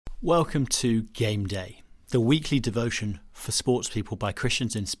Welcome to Game Day, the weekly devotion for sports people by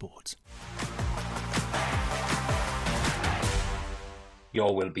Christians in sport.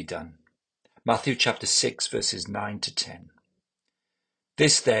 Your will be done. Matthew chapter 6 verses 9 to 10.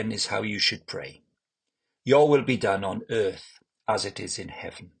 This then is how you should pray. Your will be done on earth as it is in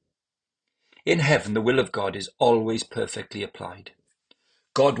heaven. In heaven, the will of God is always perfectly applied.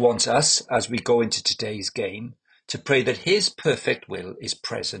 God wants us, as we go into today's game, to pray that his perfect will is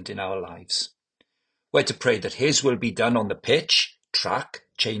present in our lives. We're to pray that his will be done on the pitch, track,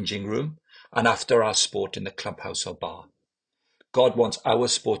 changing room, and after our sport in the clubhouse or bar. God wants our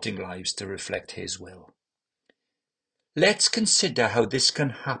sporting lives to reflect his will. Let's consider how this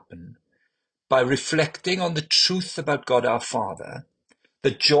can happen by reflecting on the truth about God our Father,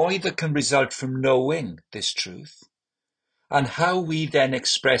 the joy that can result from knowing this truth, and how we then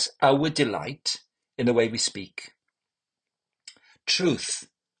express our delight in the way we speak. Truth,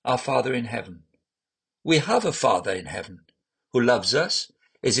 our Father in heaven. We have a Father in heaven who loves us,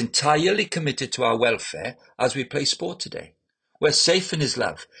 is entirely committed to our welfare as we play sport today. We're safe in his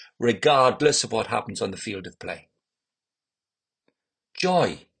love, regardless of what happens on the field of play.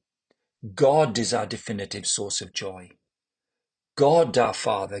 Joy. God is our definitive source of joy. God, our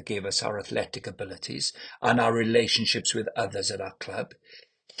Father, gave us our athletic abilities and our relationships with others at our club.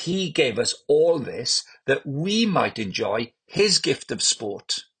 He gave us all this that we might enjoy his gift of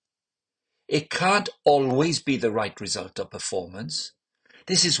sport. It can't always be the right result of performance.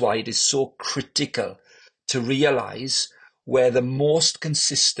 This is why it is so critical to realize where the most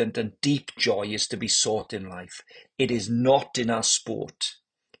consistent and deep joy is to be sought in life. It is not in our sport.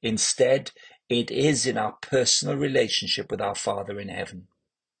 Instead, it is in our personal relationship with our Father in heaven.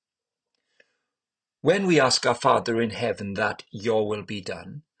 When we ask our Father in heaven that your will be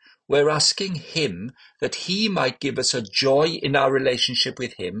done, we're asking him that he might give us a joy in our relationship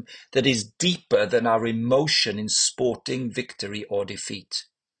with him that is deeper than our emotion in sporting victory or defeat.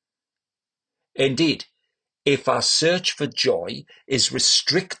 Indeed, if our search for joy is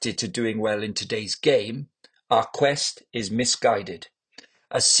restricted to doing well in today's game, our quest is misguided.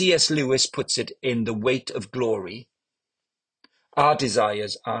 As C.S. Lewis puts it in The Weight of Glory, our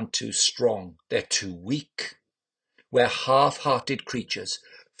desires aren't too strong, they're too weak. We're half-hearted creatures,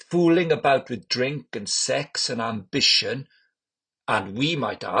 fooling about with drink and sex and ambition, and we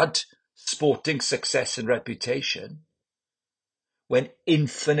might add, sporting success and reputation, when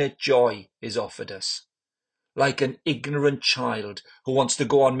infinite joy is offered us. Like an ignorant child who wants to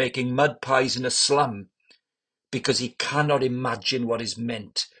go on making mud pies in a slum because he cannot imagine what is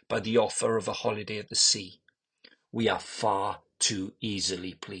meant by the offer of a holiday at the sea. We are far too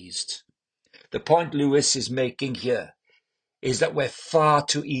easily pleased. The point Lewis is making here is that we're far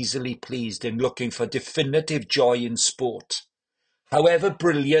too easily pleased in looking for definitive joy in sport. However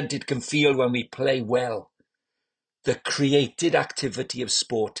brilliant it can feel when we play well, the created activity of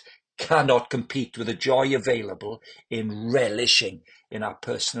sport cannot compete with the joy available in relishing in our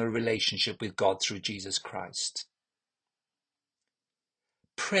personal relationship with God through Jesus Christ.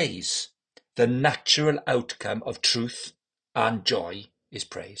 Praise, the natural outcome of truth and joy, is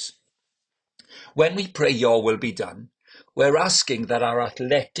praise. When we pray your will be done, we're asking that our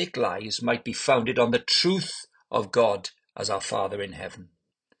athletic lives might be founded on the truth of God as our Father in heaven.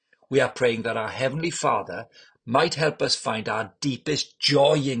 We are praying that our Heavenly Father might help us find our deepest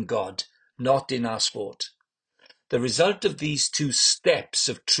joy in God, not in our sport. The result of these two steps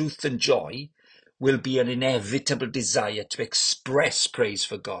of truth and joy will be an inevitable desire to express praise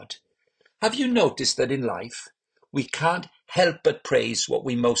for God. Have you noticed that in life, we can't help but praise what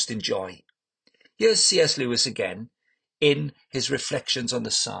we most enjoy? Here's C.S. Lewis again in his reflections on the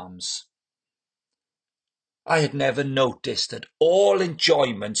Psalms. I had never noticed that all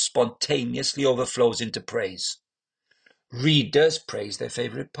enjoyment spontaneously overflows into praise. Readers praise their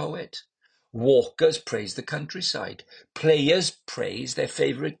favourite poet. Walkers praise the countryside. Players praise their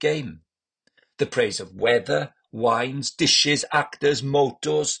favourite game. The praise of weather, wines, dishes, actors,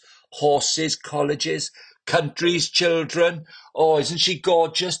 motors, horses, colleges, countries, children. Oh, isn't she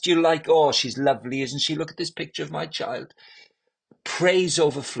gorgeous? Do you like? Oh, she's lovely, isn't she? Look at this picture of my child. Praise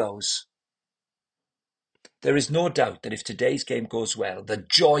overflows. There is no doubt that if today's game goes well, the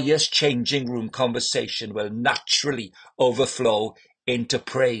joyous changing room conversation will naturally overflow into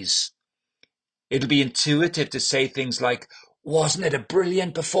praise. It'll be intuitive to say things like, wasn't it a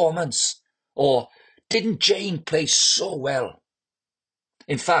brilliant performance? Or, didn't Jane play so well?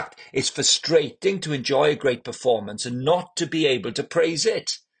 In fact, it's frustrating to enjoy a great performance and not to be able to praise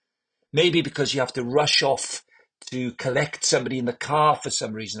it. Maybe because you have to rush off to collect somebody in the car for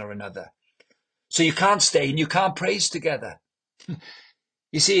some reason or another. So you can't stay and you can't praise together.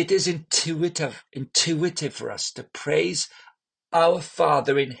 You see, it is intuitive for us to praise our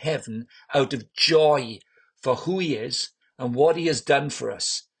Father in heaven out of joy for who he is and what he has done for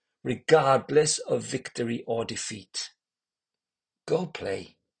us, regardless of victory or defeat. Go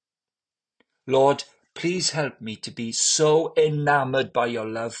play. Lord, please help me to be so enamored by your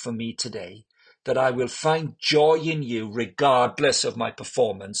love for me today that I will find joy in you regardless of my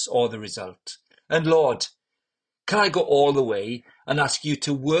performance or the result. And Lord, can I go all the way and ask you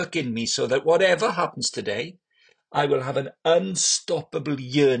to work in me so that whatever happens today, I will have an unstoppable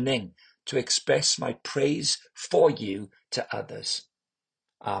yearning to express my praise for you to others.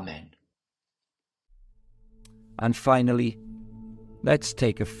 Amen. And finally, let's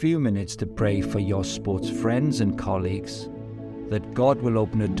take a few minutes to pray for your sports friends and colleagues, that God will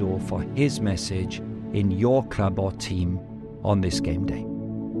open a door for his message in your club or team on this game day.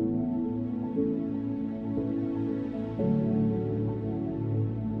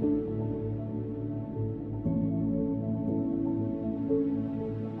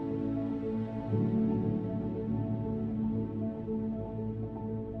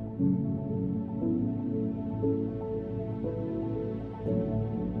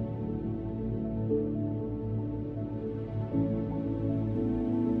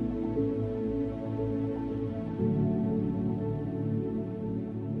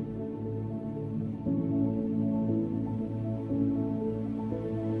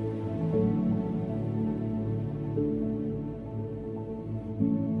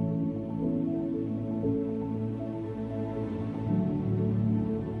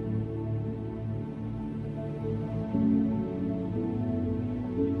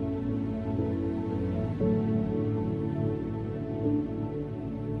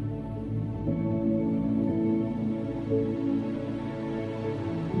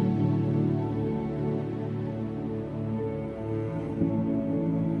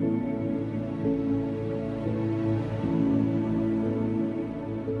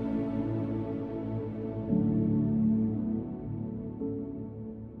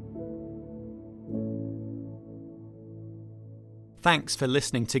 Thanks for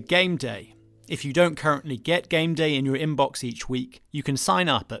listening to Game Day. If you don't currently get Game Day in your inbox each week, you can sign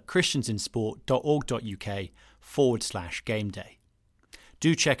up at christiansinsport.org.uk/Game Day.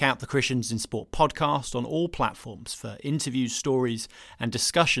 Do check out the Christians in Sport podcast on all platforms for interviews, stories, and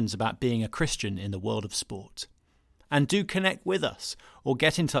discussions about being a Christian in the world of sport. And do connect with us or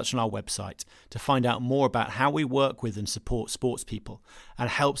get in touch on our website to find out more about how we work with and support sports people and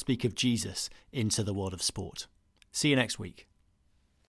help speak of Jesus into the world of sport. See you next week.